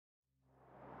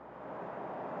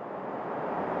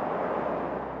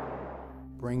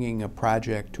bringing a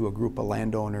project to a group of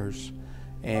landowners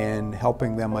and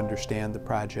helping them understand the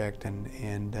project,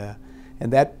 and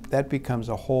that becomes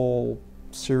a whole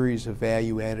series of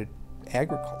value-added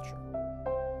agriculture.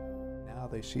 Now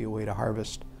they see a way to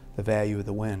harvest the value of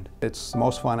the wind. It's the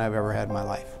most fun I've ever had in my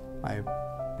life. I've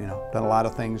done a lot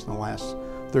of things in the last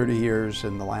 30 years,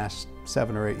 and the last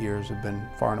 7 or 8 years have been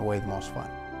far and away the most fun.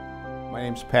 My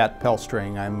name's Pat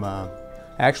Pelstring. I'm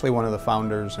actually one of the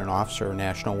founders and officer of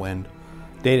National Wind.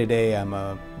 Day to day, I'm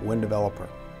a wind developer.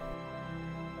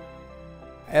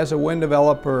 As a wind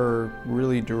developer,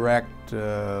 really direct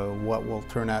what will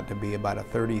turn out to be about a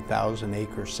 30,000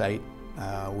 acre site.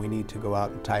 We need to go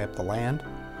out and tie up the land.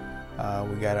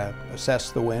 We got to assess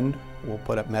the wind. We'll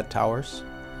put up met towers.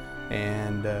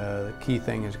 And the key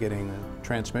thing is getting the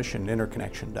transmission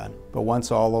interconnection done. But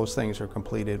once all those things are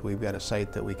completed, we've got a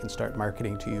site that we can start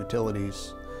marketing to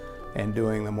utilities and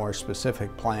doing the more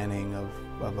specific planning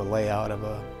of a layout of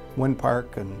a wind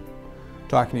park and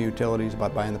talking to utilities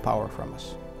about buying the power from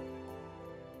us.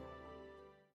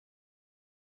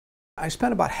 I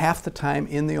spent about half the time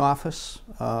in the office.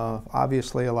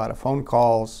 Obviously a lot of phone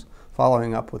calls,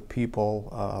 following up with people,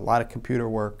 a lot of computer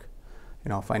work,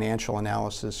 financial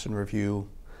analysis and review.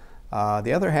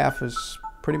 The other half is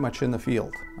pretty much in the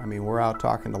field. I mean, we're out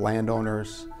talking to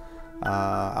landowners,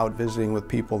 out visiting with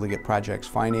people to get projects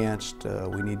financed.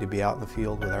 We need to be out in the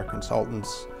field with our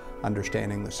consultants,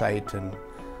 understanding the site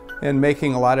and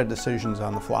making a lot of decisions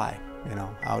on the fly,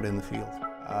 out in the field.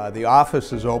 The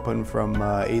office is open from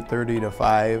 8:30 to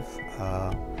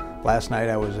 5. Last night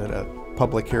I was at a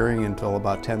public hearing until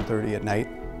about 10:30 at night.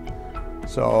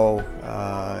 So,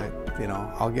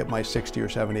 I'll get my 60 or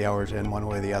 70 hours in one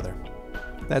way or the other.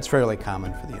 That's fairly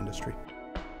common for the industry.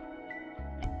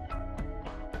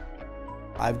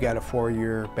 I've got a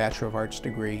 4-year Bachelor of Arts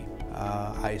degree.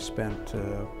 I spent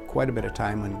quite a bit of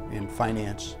time in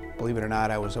finance. Believe it or not,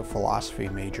 I was a philosophy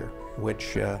major,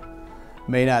 which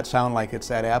may not sound like it's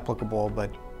that applicable,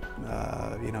 but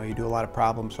you do a lot of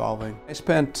problem solving. I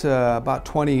spent about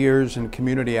 20 years in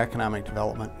community economic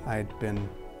development. I'd been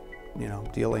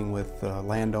dealing with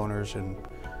landowners and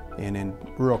in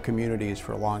rural communities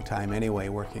for a long time anyway,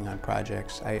 working on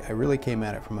projects. I really came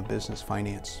at it from a business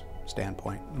finance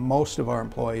standpoint. Most of our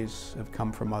employees have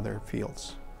come from other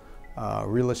fields.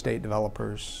 Real estate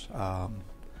developers.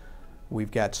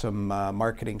 We've got some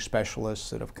marketing specialists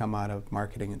that have come out of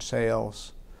marketing and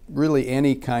sales. Really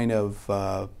any kind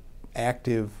of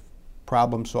active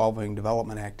problem-solving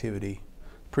development activity,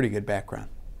 pretty good background.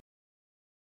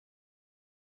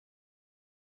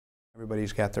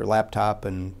 Everybody's got their laptop,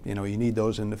 and you need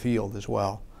those in the field as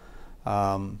well.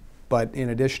 But in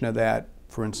addition to that,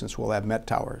 for instance, we'll have met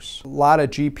towers. A lot of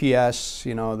GPS,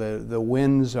 the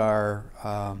winds are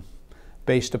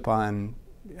based upon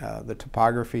the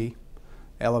topography,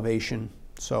 elevation,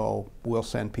 so we'll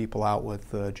send people out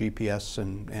with GPS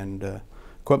and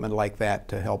equipment like that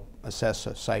to help assess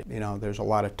a site. There's a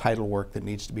lot of title work that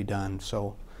needs to be done,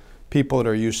 so people that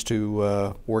are used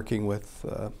to working with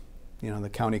the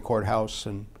county courthouse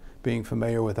and being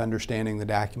familiar with understanding the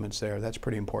documents there, that's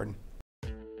pretty important.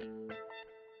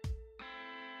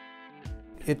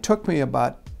 It took me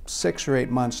about 6 or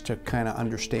 8 months to kind of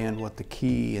understand what the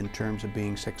key in terms of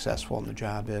being successful in the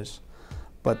job is.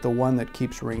 But the one that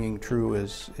keeps ringing true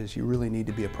is you really need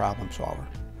to be a problem solver.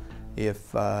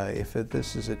 If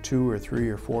this is a 2 or 3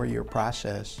 or 4 year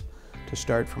process to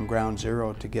start from ground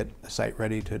zero to get a site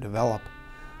ready to develop,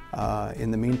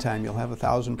 in the meantime you'll have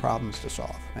 1,000 problems to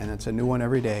solve, and it's a new one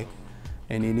every day.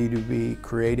 And you need to be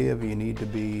creative, you need to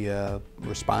be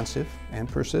responsive and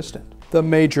persistent. The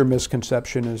major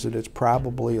misconception is that it's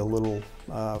probably a little,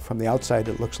 from the outside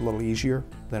it looks a little easier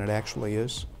than it actually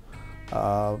is.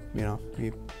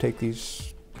 You take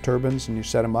these turbines and you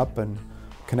set them up and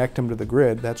connect them to the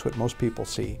grid. That's what most people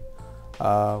see.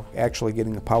 Actually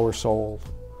getting the power sold,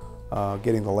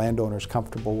 getting the landowners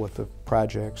comfortable with the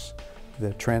projects.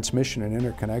 The transmission and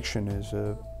interconnection is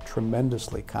a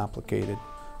tremendously complicated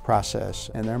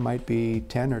process, and there might be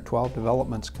 10 or 12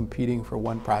 developments competing for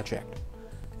one project.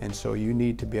 And so you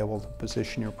need to be able to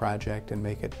position your project and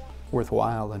make it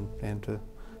worthwhile and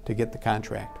to get the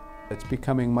contract. It's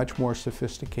becoming much more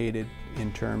sophisticated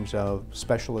in terms of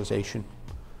specialization.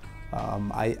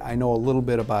 I know a little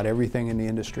bit about everything in the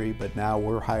industry, but now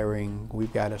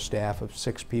we've got a staff of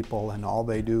 6 people, and all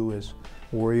they do is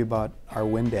worry about our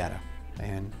wind data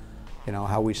and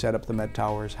how we set up the met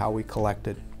towers, how we collect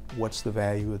it, what's the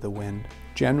value of the wind.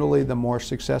 Generally, the more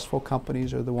successful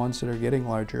companies are the ones that are getting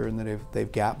larger and that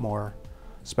they've got more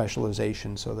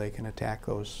specialization so they can attack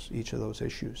each of those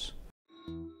issues.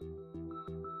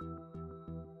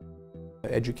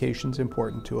 Education's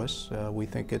important to us. We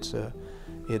think it's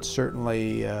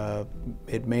certainly,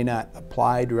 it may not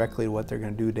apply directly to what they're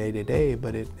going to do day to day,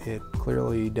 but it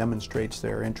clearly demonstrates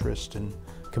their interest and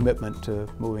commitment to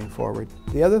moving forward.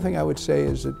 The other thing I would say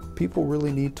is that people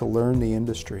really need to learn the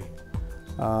industry.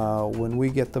 When we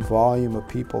get the volume of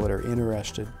people that are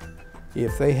interested,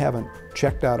 if they haven't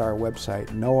checked out our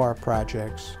website, know our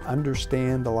projects,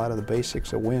 understand a lot of the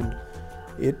basics of wind,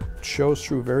 it shows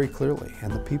through very clearly.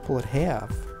 And the people that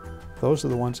have, those are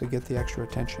the ones that get the extra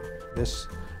attention. This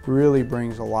really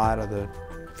brings a lot of the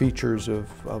features of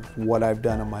what I've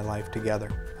done in my life together.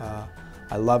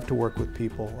 I love to work with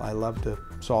people. I love to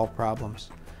solve problems.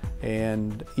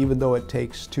 And even though it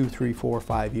takes 2, 3, 4,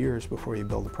 5 years before you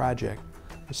build a project,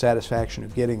 the satisfaction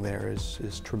of getting there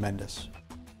is tremendous.